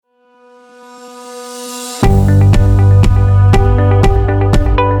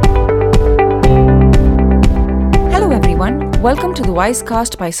Welcome to the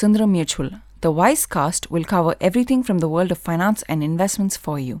Wisecast by Sundaram Mutual. The Wisecast will cover everything from the world of finance and investments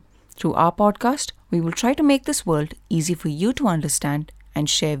for you. Through our podcast, we will try to make this world easy for you to understand and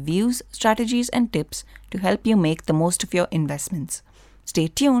share views, strategies, and tips to help you make the most of your investments. Stay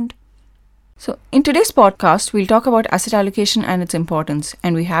tuned. So, in today's podcast, we'll talk about asset allocation and its importance.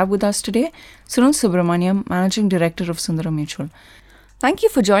 And we have with us today Sunil Subramaniam, Managing Director of Sundaram Mutual. Thank you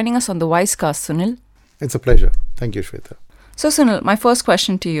for joining us on the Wisecast, Sunil. It's a pleasure. Thank you, Shweta. So, Sunil, my first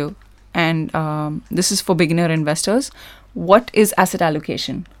question to you, and this is for beginner investors. What is asset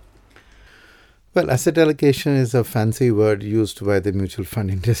allocation? Well, asset allocation is a fancy word used by the mutual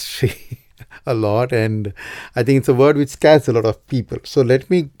fund industry a lot, and I think it's a word which scares a lot of people. So let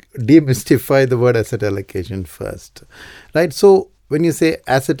me demystify the word asset allocation first, right? So when you say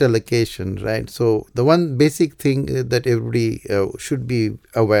asset allocation, right, so the one basic thing that everybody should be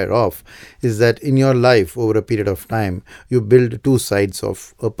aware of is that in your life over a period of time, you build two sides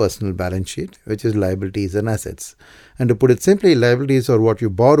of a personal balance sheet, which is liabilities and assets. And to put it simply, liabilities are what you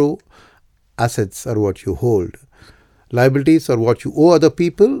borrow, assets are what you hold. Liabilities are what you owe other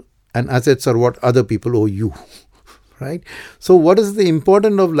people, and assets are what other people owe you. Right? So what is the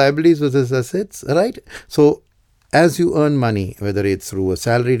importance of liabilities versus assets? Right? So as you earn money, whether it's through a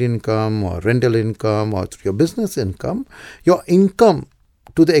salaried income or rental income or through your business income, your income,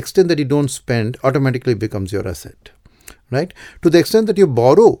 to the extent that you don't spend, automatically becomes your asset. Right? To the extent that you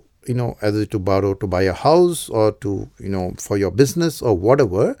borrow, either to borrow to buy a house or to, for your business or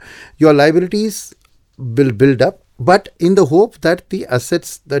whatever, your liabilities will build up, but in the hope that the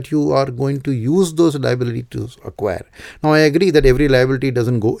assets that you are going to use those liabilities to acquire. Now, I agree that every liability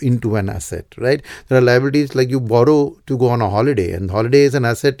doesn't go into an asset, right? There are liabilities like you borrow to go on a holiday, and holiday is an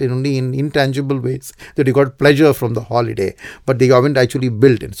asset only in intangible ways, that you got pleasure from the holiday, but they haven't actually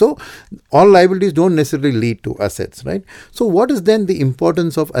built it. So all liabilities don't necessarily lead to assets, right? So what is then the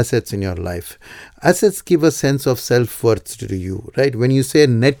importance of assets in your life? Assets give a sense of self-worth to you, right? When you say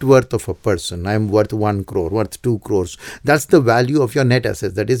net worth of a person, I'm worth 1 crore, worth 2 crores, that's the value of your net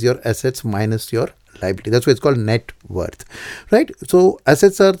assets. That is your assets minus your liability. That's why it's called net worth, right? So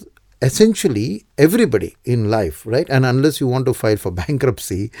assets are essentially everybody in life, right? And unless you want to file for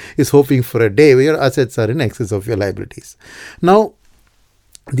bankruptcy, is hoping for a day where your assets are in excess of your liabilities. Now,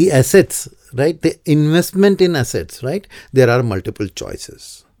 the assets, right? The investment in assets, right? There are multiple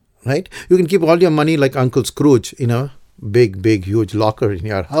choices. Right? You can keep all your money like Uncle Scrooge in a big, huge locker in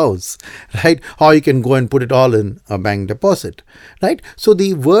your house, right? Or you can go and put it all in a bank deposit, right? So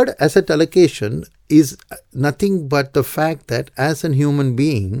the word asset allocation is nothing but the fact that as a human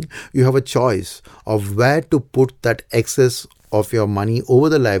being, you have a choice of where to put that excess of your money over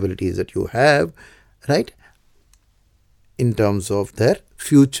the liabilities that you have, right? In terms of their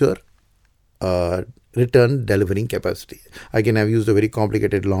future return delivering capacity. Again, I've used a very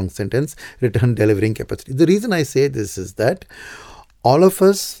complicated long sentence, return delivering capacity. The reason I say this is that all of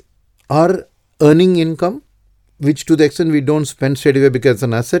us are earning income, which to the extent we don't spend straight away because it's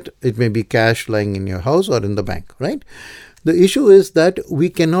an asset, it may be cash lying in your house or in the bank, right? The issue is that we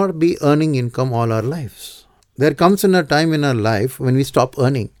cannot be earning income all our lives. There comes in a time in our life when we stop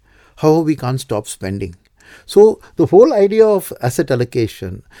earning. However, we can't stop spending. So the whole idea of asset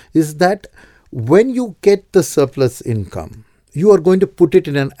allocation is that when you get the surplus income, you are going to put it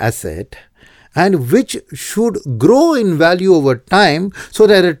in an asset, and which should grow in value over time, so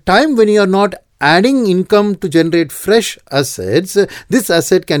that at a time when you are not adding income to generate fresh assets, this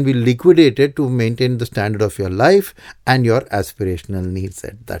asset can be liquidated to maintain the standard of your life and your aspirational needs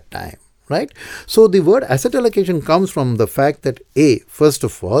at that time. Right? So the word asset allocation comes from the fact that first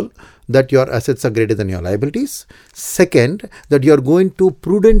of all, that your assets are greater than your liabilities. Second, that you are going to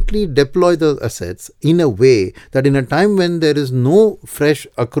prudently deploy the assets in a way that in a time when there is no fresh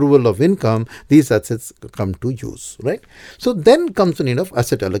accrual of income, these assets come to use, right? So then comes the need of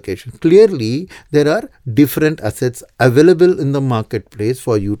asset allocation. Clearly, there are different assets available in the marketplace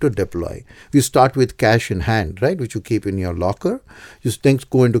for you to deploy. You start with cash in hand, right, which you keep in your locker. You then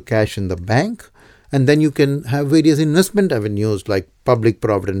go into cash in the bank. And then you can have various investment avenues like public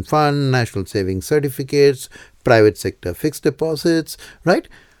provident fund, national savings certificates, private sector fixed deposits, right?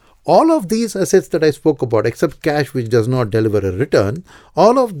 All of these assets that I spoke about, except cash, which does not deliver a return,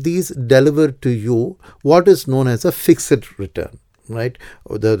 all of these deliver to you what is known as a fixed return. Right?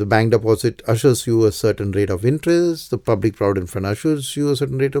 The bank deposit ushers you a certain rate of interest. The public provident fund ushers you a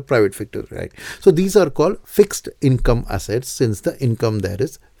certain rate of private sector. Right? So these are called fixed income assets, since the income there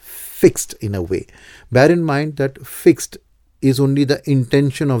is fixed in a way. Bear in mind that fixed is only the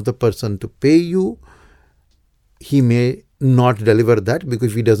intention of the person to pay you. He may not deliver that, because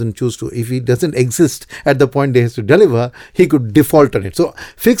if he doesn't choose to, if he doesn't exist at the point he has to deliver, he could default on it. So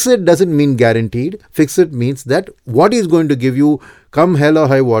fixed doesn't mean guaranteed. Fixed means that what is going to give you, come hell or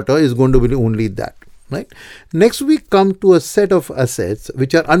high water, is going to be only that. Right. Next we come to a set of assets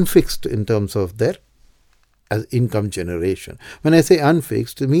which are unfixed in terms of their as income generation. When I say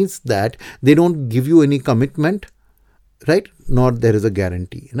unfixed, it means that they don't give you any commitment, right? Nor there is a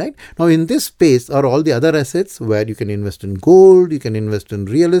guarantee, right? Now in this space are all the other assets where you can invest in gold, you can invest in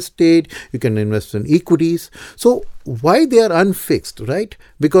real estate, you can invest in equities. So why they are unfixed, right?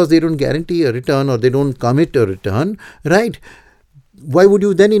 Because they don't guarantee a return or they don't commit a return, right? Why would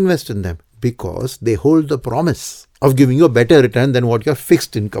you then invest in them? Because they hold the promise of giving you a better return than what your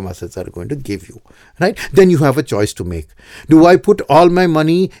fixed income assets are going to give you, right? Then you have a choice to make. Do I put all my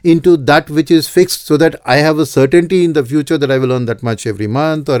money into that which is fixed so that I have a certainty in the future that I will earn that much every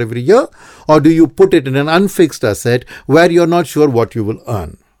month or every year? Or do you put it in an unfixed asset where you're not sure what you will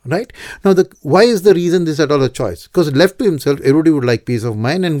earn? Right? Now, why is the reason this at all a choice? Because left to himself, everybody would like peace of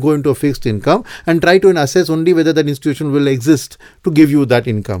mind and go into a fixed income and try to assess only whether that institution will exist to give you that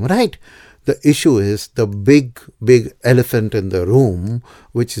income, right? The issue is the big elephant in the room,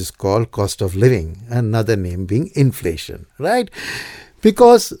 which is called cost of living, another name being inflation, right?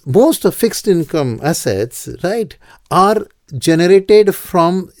 Because most of fixed income assets, right, are generated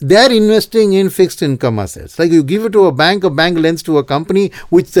from, they're investing in fixed income assets. Like you give it to a bank lends to a company,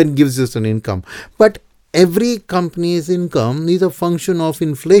 which then gives us an income. But every company's income is a function of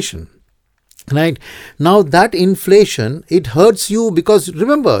inflation. Right. Now that inflation, it hurts you because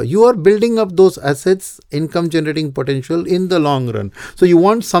remember, you are building up those assets, income generating potential in the long run. So you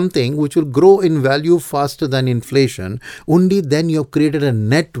want something which will grow in value faster than inflation. Only then you have created a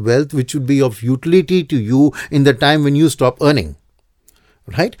net wealth which would be of utility to you in the time when you stop earning.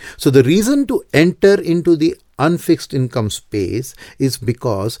 Right. So the reason to enter into the unfixed income space is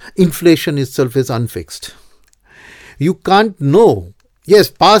because inflation itself is unfixed. You can't know.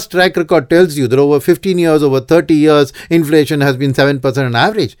 Yes, past track record tells you that over 15 years, over 30 years, inflation has been 7% on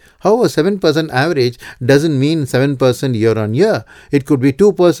average. However, 7% average doesn't mean 7% year on year. It could be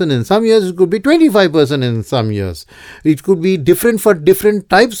 2% in some years, it could be 25% in some years. It could be different for different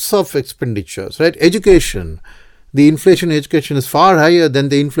types of expenditures, right? Education. The inflation in education is far higher than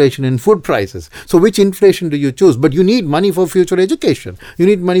the inflation in food prices. So which inflation do you choose? But you need money for future education. You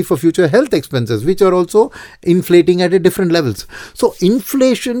need money for future health expenses, which are also inflating at a different levels. So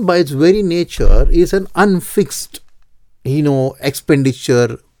inflation by its very nature is an unfixed,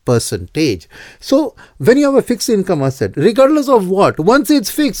 expenditure percentage. So when you have a fixed income asset, regardless of what, once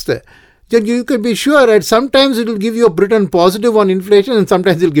it's fixed, then you can be sure that sometimes it will give you a return positive on inflation and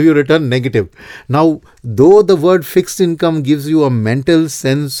sometimes it will give you a return negative. Now, though the word fixed income gives you a mental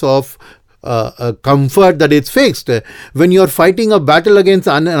sense of comfort that it's fixed, when you're fighting a battle against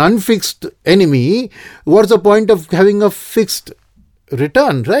an unfixed enemy, what's the point of having a fixed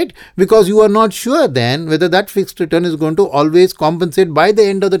return, right? Because you are not sure then whether that fixed return is going to always compensate by the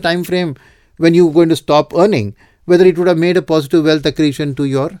end of the time frame when you're going to stop earning, whether it would have made a positive wealth accretion to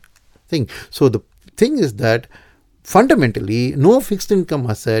your thing. So the thing is that fundamentally no fixed income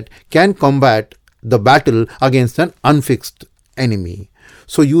asset can combat the battle against an unfixed enemy.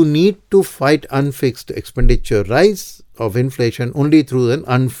 So you need to fight unfixed expenditure rise of inflation only through an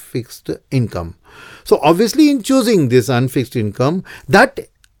unfixed income. So obviously in choosing this unfixed income, that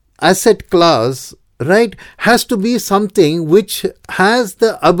asset class, right, has to be something which has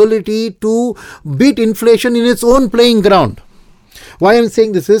the ability to beat inflation in its own playing ground. Why I'm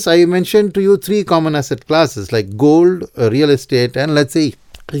saying this is, I mentioned to you 3 common asset classes like gold, real estate, and let's say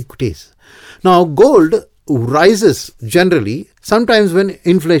equities. Now, gold rises generally sometimes when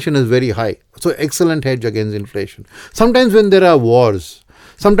inflation is very high. So, excellent hedge against inflation. Sometimes when there are wars.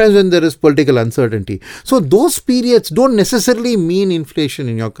 Sometimes when there is political uncertainty. So those periods don't necessarily mean inflation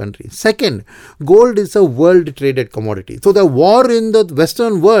in your country. Second, gold is a world traded commodity. So the war in the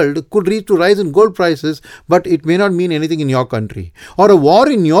Western world could lead to rise in gold prices, but it may not mean anything in your country. Or a war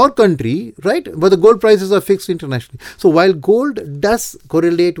in your country, right? But the gold prices are fixed internationally. So while gold does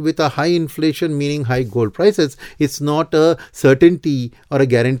correlate with a high inflation, meaning high gold prices, it's not a certainty or a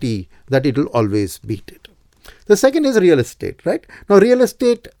guarantee that it will always beat it. The second is real estate, right? Now, real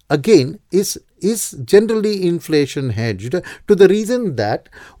estate, again, is generally inflation hedged to the reason that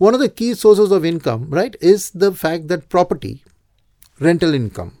one of the key sources of income, right, is the fact that property, rental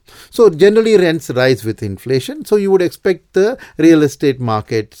income. So generally rents rise with inflation. So you would expect the real estate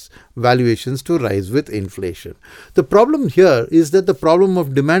market's valuations to rise with inflation. The problem here is that the problem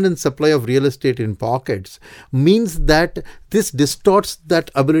of demand and supply of real estate in pockets means that this distorts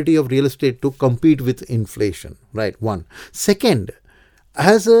that ability of real estate to compete with inflation, right? One. Second,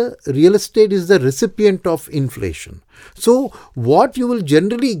 as a real estate is the recipient of inflation. So what you will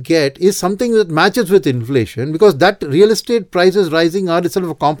generally get is something that matches with inflation, because that real estate prices rising are itself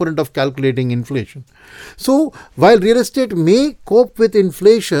a component of calculating inflation. So while real estate may cope with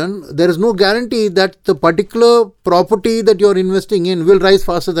inflation, there is no guarantee that the particular property that you're investing in will rise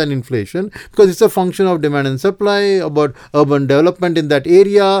faster than inflation, because it's a function of demand and supply, about urban development in that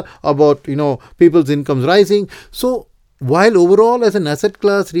area, about people's incomes rising. So while overall as an asset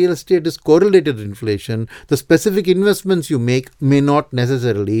class, real estate is correlated with inflation, the specific investments you make may not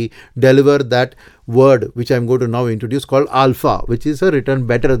necessarily deliver that word, which I'm going to now introduce, called alpha, which is a return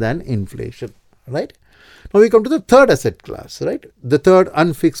better than inflation, right? Now we come to the third asset class, right? The third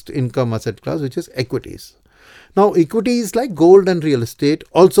unfixed income asset class, which is equities. Now equities like gold and real estate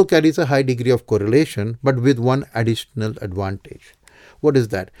also carries a high degree of correlation, but with one additional advantage. What is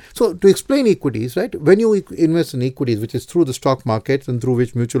that? So to explain equities, right, when you invest in equities, which is through the stock markets and through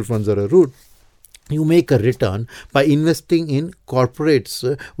which mutual funds are a route, you make a return by investing in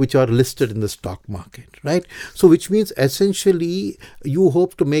corporates which are listed in the stock market, right? So which means essentially you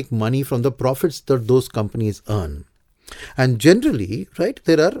hope to make money from the profits that those companies earn. And generally, right,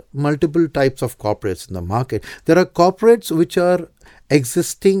 there are multiple types of corporates in the market. There are corporates which are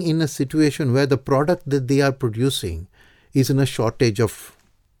existing in a situation where the product that they are producing is in a shortage of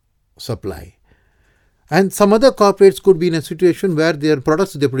supply. And some other corporates could be in a situation where their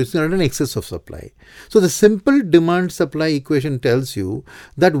products they're producing are in excess of supply. So the simple demand-supply equation tells you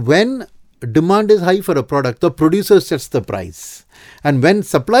that when demand is high for a product, the producer sets the price. And when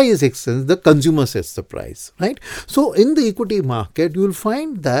supply is excess, the consumer sets the price, right? So in the equity market, you will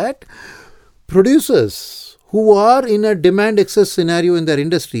find that producers who are in a demand excess scenario in their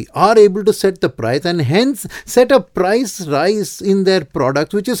industry are able to set the price and hence set a price rise in their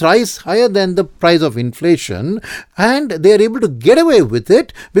products, which is rise higher than the price of inflation, and they are able to get away with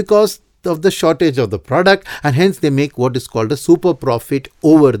it because of the shortage of the product, and hence they make what is called a super profit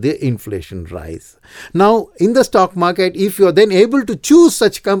over the inflation rise. Now in the stock market, if you are then able to choose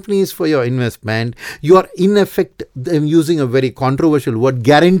such companies for your investment, you are in effect using a very controversial word,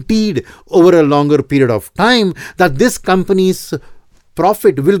 guaranteed over a longer period of time that this company's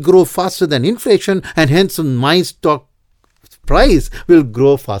profit will grow faster than inflation, and hence my stock price will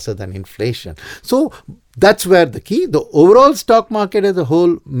grow faster than inflation. So that's where the key. The overall stock market as a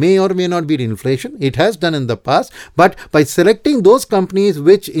whole may or may not beat inflation. It has done in the past, but by selecting those companies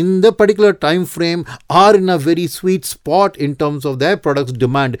which in the particular time frame are in a very sweet spot in terms of their products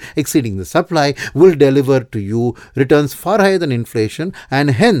demand exceeding the supply, will deliver to you returns far higher than inflation,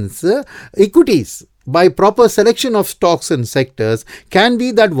 and hence equities, by proper selection of stocks and sectors, can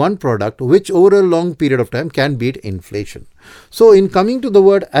be that one product which over a long period of time can beat inflation. So in coming to the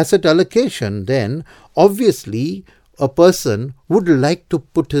word asset allocation, then obviously a person would like to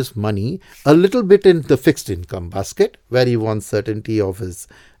put his money a little bit in the fixed income basket where he wants certainty of his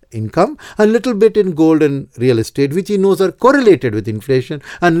income, a little bit in gold and real estate which he knows are correlated with inflation,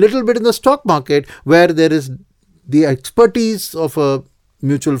 and a little bit in the stock market where there is the expertise of a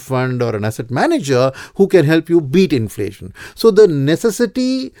mutual fund or an asset manager who can help you beat inflation. So the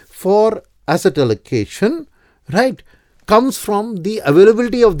necessity for asset allocation, right, comes from the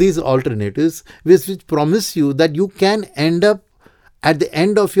availability of these alternatives which promise you that you can end up at the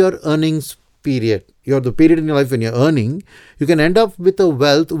end of your earnings period, the period in your life when you're earning, you can end up with a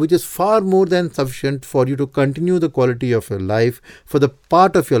wealth which is far more than sufficient for you to continue the quality of your life for the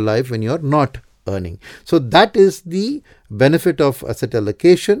part of your life when you're not earning. So that is the benefit of asset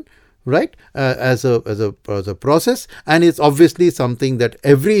allocation, right, as a process, and it's obviously something that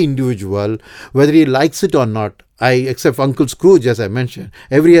every individual, whether he likes it or not, except Uncle Scrooge, as I mentioned,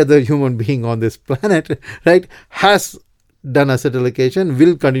 every other human being on this planet, right, has done asset allocation,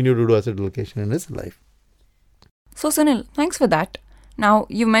 will continue to do asset allocation in his life. So Sunil, thanks for that. Now,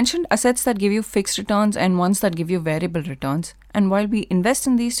 you mentioned assets that give you fixed returns and ones that give you variable returns. And while we invest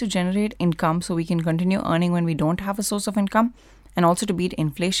in these to generate income so we can continue earning when we don't have a source of income and also to beat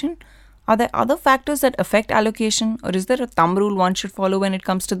inflation, are there other factors that affect allocation, or is there a thumb rule one should follow when it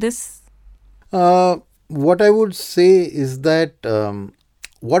comes to this? What I would say is that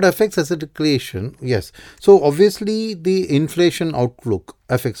what affects asset allocation? Yes. So obviously the inflation outlook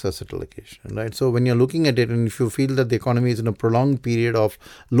affects asset allocation, right? So when you're looking at it, and if you feel that the economy is in a prolonged period of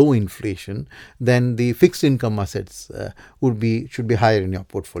low inflation, then the fixed income assets should be higher in your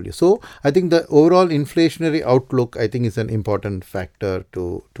portfolio. So I think the overall inflationary outlook, I think, is an important factor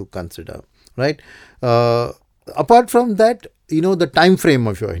to consider, right? Apart from that, the time frame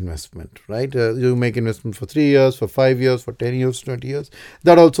of your investment, right? You make investment for 3 years, for 5 years, for 10 years, 20 years.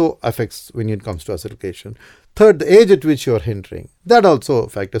 That also affects when it comes to asset allocation. Third, the age at which you're entering, that also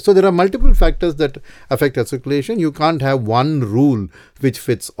factors. So there are multiple factors that affect asset allocation. You can't have one rule which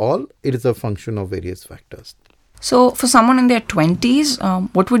fits all. It is a function of various factors. So for someone in their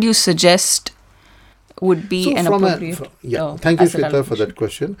 20s, what would you suggest would be an appropriate thank you, Shweta, for that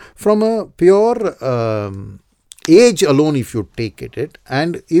question. From a pure age alone, if you take it,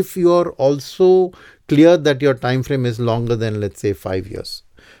 and if you are also clear that your time frame is longer than, let's say, 5 years.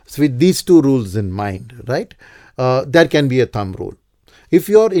 So with these two rules in mind, right, there can be a thumb rule. If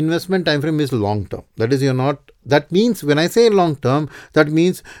your investment time frame is long term, that means when I say long term, that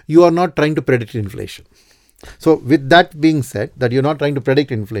means you are not trying to predict inflation. So with that being said, that you're not trying to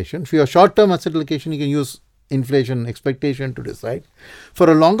predict inflation, for your short term asset allocation, you can use inflation expectation to decide.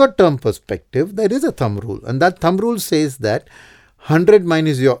 For a longer term perspective, there is a thumb rule, and that thumb rule says that 100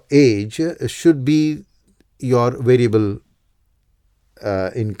 minus your age should be your variable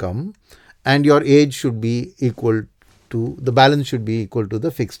income, and your age should be equal to, the balance should be equal to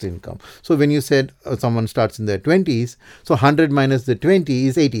the fixed income. So when you said someone starts in their 20s, so 100 minus the 20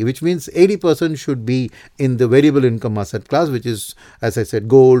 is 80, which means 80% should be in the variable income asset class, which is, as I said,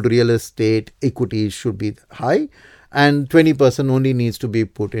 gold, real estate, equities should be high, and 20% only needs to be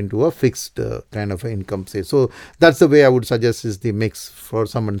put into a fixed kind of income. Say, so that's the way I would suggest is the mix for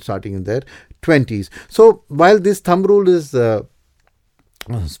someone starting in their 20s. So while this thumb rule is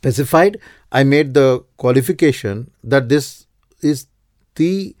specified, I made the qualification that this is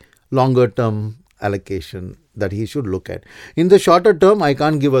the longer term allocation that he should look at. In the shorter term, I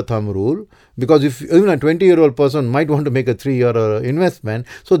can't give a thumb rule, because if even a 20-year-old person might want to make a 3-year investment,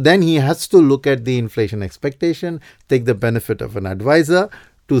 so then he has to look at the inflation expectation, take the benefit of an advisor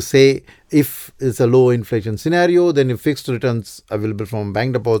to say, if it's a low inflation scenario, then if fixed returns available from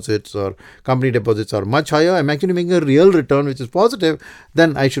bank deposits or company deposits are much higher, I'm actually making a real return which is positive,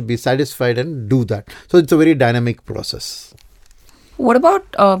 then I should be satisfied and do that. So it's a very dynamic process. What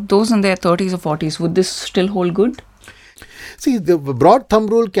about those in their 30s or 40s? Would this still hold good? See, the broad thumb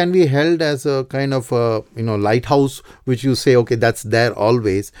rule can be held as a kind of a, lighthouse, which you say, okay, that's there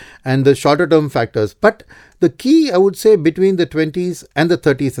always, and the shorter term factors. But the key, I would say, between the 20s and the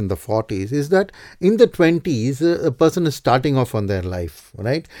 30s and the 40s is that in the 20s, a person is starting off on their life,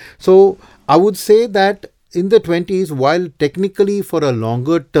 right? So I would say that in the 20s, while technically for a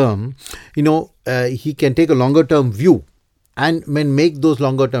longer term, he can take a longer term view and make those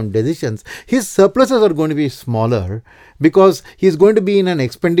longer term decisions, his surpluses are going to be smaller, because he's going to be in an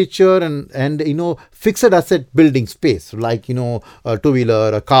expenditure and fixed asset building space, like a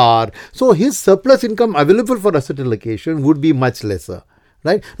two-wheeler, a car. So his surplus income available for asset allocation would be much lesser,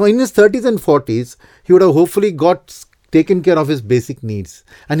 right? Now in his 30s and 40s, he would have hopefully got taken care of his basic needs,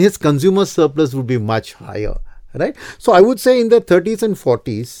 and his consumer surplus would be much higher, right? So I would say in the 30s and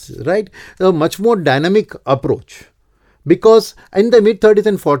 40s, right, a much more dynamic approach. Because in the mid 30s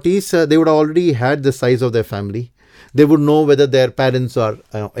and 40s, they would have already had the size of their family. They would know whether their parents are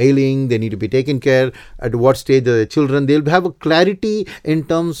ailing, they need to be taken care, at what stage are their children. They'll have a clarity in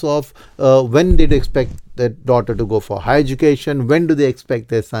terms of when they expect their daughter to go for higher education, when do they expect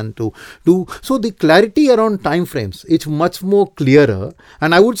their son to do. So the clarity around time frames is much more clearer.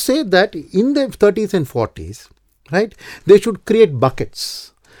 And I would say that in the 30s and 40s, right, they should create buckets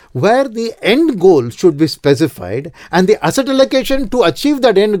where the end goal should be specified, and the asset allocation to achieve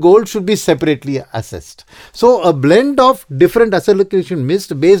that end goal should be separately assessed. So a blend of different asset allocation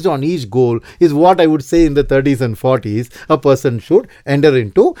mixed based on each goal is what I would say in the 30s and 40s a person should enter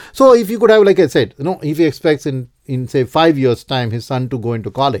into. So if you could have, like I said, if he expects in say 5 years time his son to go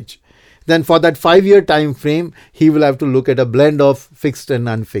into college, then for that 5-year time frame he will have to look at a blend of fixed and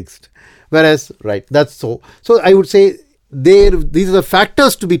unfixed. Whereas, right, that's so I would say these are the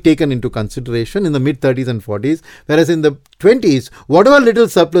factors to be taken into consideration in the mid 30s and 40s, whereas in the 20s, whatever little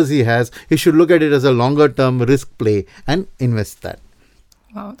surplus he has, he should look at it as a longer term risk play and invest that.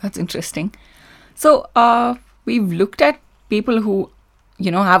 Wow, that's interesting. So we've looked at people who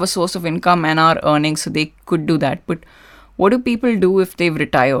have a source of income and are earning, so they could do that. But what do people do if they've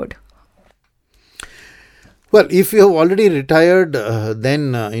retired? Well, if you have already retired,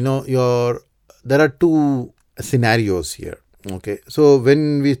 then there are two scenarios here. Okay, so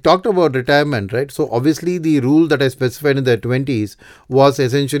when we talked about retirement, right? So obviously the rule that I specified in the 20s was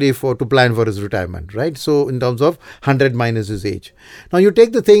essentially to plan for his retirement, right? So in terms of 100 minus his age. Now you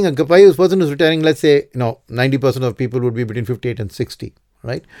take the thing, a person who's retiring, let's say, 90% of people would be between 58 and 60.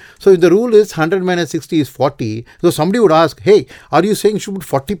 Right. So if the rule is 100 minus 60 is 40. So somebody would ask, hey, are you saying he should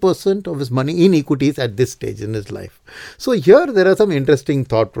put 40% of his money in equities at this stage in his life? So here there are some interesting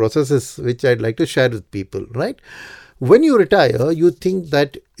thought processes which I'd like to share with people, right? When you retire, you think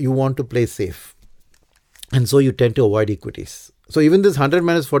that you want to play safe. And so you tend to avoid equities. So even this 100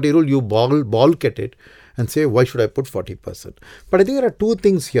 minus 40 rule, you balk at it and say, why should I put 40%? But I think there are two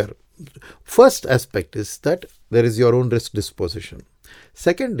things here. First aspect is that there is your own risk disposition.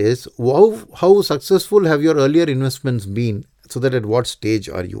 Second is how successful have your earlier investments been, so that at what stage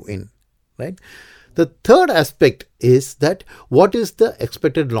are you in, right? The third aspect is that what is the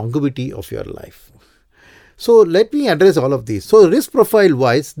expected longevity of your life? So let me address all of these. So risk profile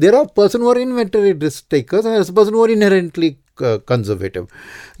wise, there are persons who are inventory risk takers and there are persons who are inherently conservative.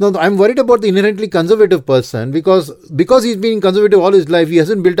 Now I'm worried about the inherently conservative person because he's been conservative all his life, he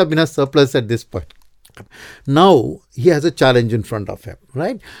hasn't built up enough surplus at this point. Now he has a challenge in front of him,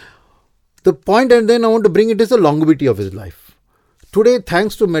 right? The point, and then I want to bring it, is the longevity of his life. Today,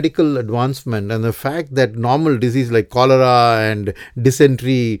 thanks to medical advancement and the fact that normal disease like cholera and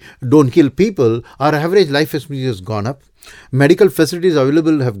dysentery don't kill people, our average life expectancy has gone up. Medical facilities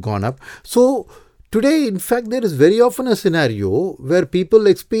available have gone up. So today, in fact, there is very often a scenario where people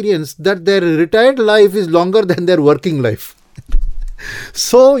experience that their retired life is longer than their working life.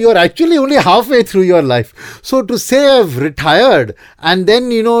 So you're actually only halfway through your life. So to say I've retired and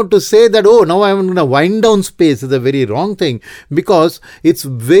then, to say that, oh, now I'm in a wind down space is a very wrong thing, because it's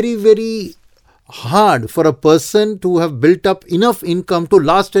very, very hard for a person to have built up enough income to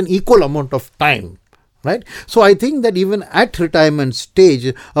last an equal amount of time. Right. So I think that even at retirement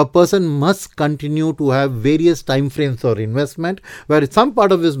stage, a person must continue to have various time frames for investment, where some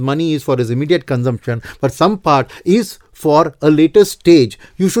part of his money is for his immediate consumption, but some part is for a later stage.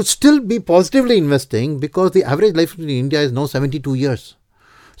 You should still be positively investing, because the average life in India is now 72 years.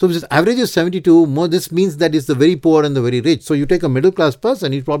 So if this average is 72, this means that it's the very poor and the very rich. So you take a middle class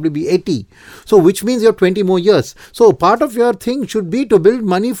person, he'll probably be 80. So which means you have 20 more years. So part of your thing should be to build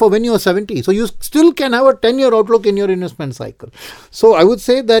money for when you're 70. So you still can have a 10-year outlook in your investment cycle. So I would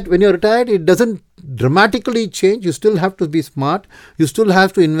say that when you're retired, it doesn't dramatically change. You still have to be smart. You still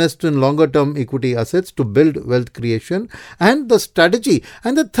have to invest in longer term equity assets to build wealth creation and the strategy.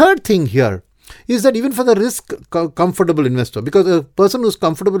 And the third thing here is that even for the risk comfortable investor, because a person who's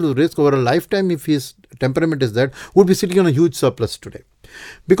comfortable with risk over a lifetime, if his temperament is that, would be sitting on a huge surplus today.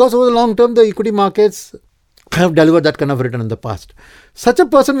 Because over the long term, the equity markets have delivered that kind of return in the past. Such a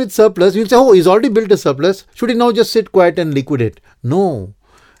person with surplus, you'll say, oh, he's already built a surplus. Should he now just sit quiet and liquidate? No.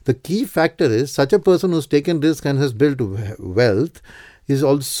 The key factor is such a person who's taken risk and has built wealth is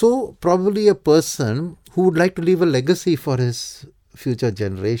also probably a person who would like to leave a legacy for his future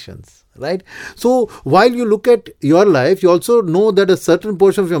generations. Right? So while you look at your life, you also know that a certain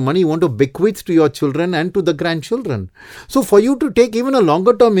portion of your money you want to bequeath to your children and to the grandchildren. So for you to take even a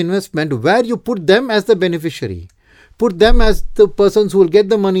longer term investment where you put them as the beneficiary, put them as the persons who will get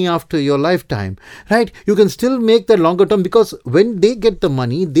the money after your lifetime, right? You can still make that longer term, because when they get the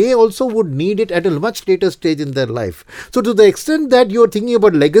money, they also would need it at a much later stage in their life. So to the extent that you're thinking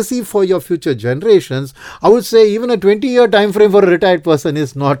about legacy for your future generations, I would say even a 20-year time frame for a retired person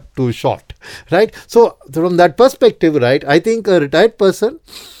is not too short, right? So from that perspective, right, I think a retired person,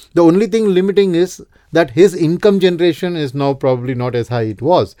 the only thing limiting is that his income generation is now probably not as high it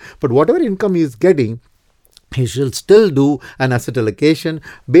was. But whatever income he is getting, he shall still do an asset allocation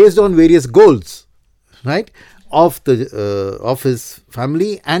based on various goals, right, of his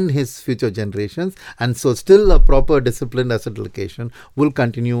family and his future generations. And so still a proper disciplined asset allocation will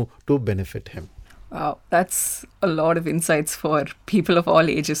continue to benefit him. Wow, that's a lot of insights for people of all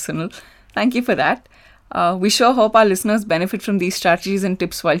ages, Sunil. Thank you for that. We sure hope our listeners benefit from these strategies and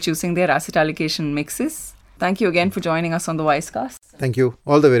tips while choosing their asset allocation mixes. Thank you again for joining us on the Wisecast. Thank you.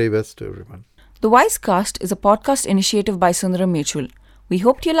 All the very best to everyone. The Wisecast is a podcast initiative by Sundaram Mutual. We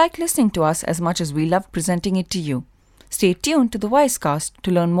hoped you liked listening to us as much as we loved presenting it to you. Stay tuned to the Wisecast to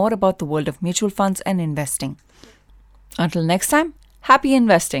learn more about the world of mutual funds and investing. Until next time, happy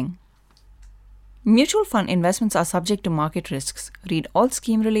investing. Mutual fund investments are subject to market risks. Read all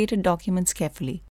scheme-related documents carefully.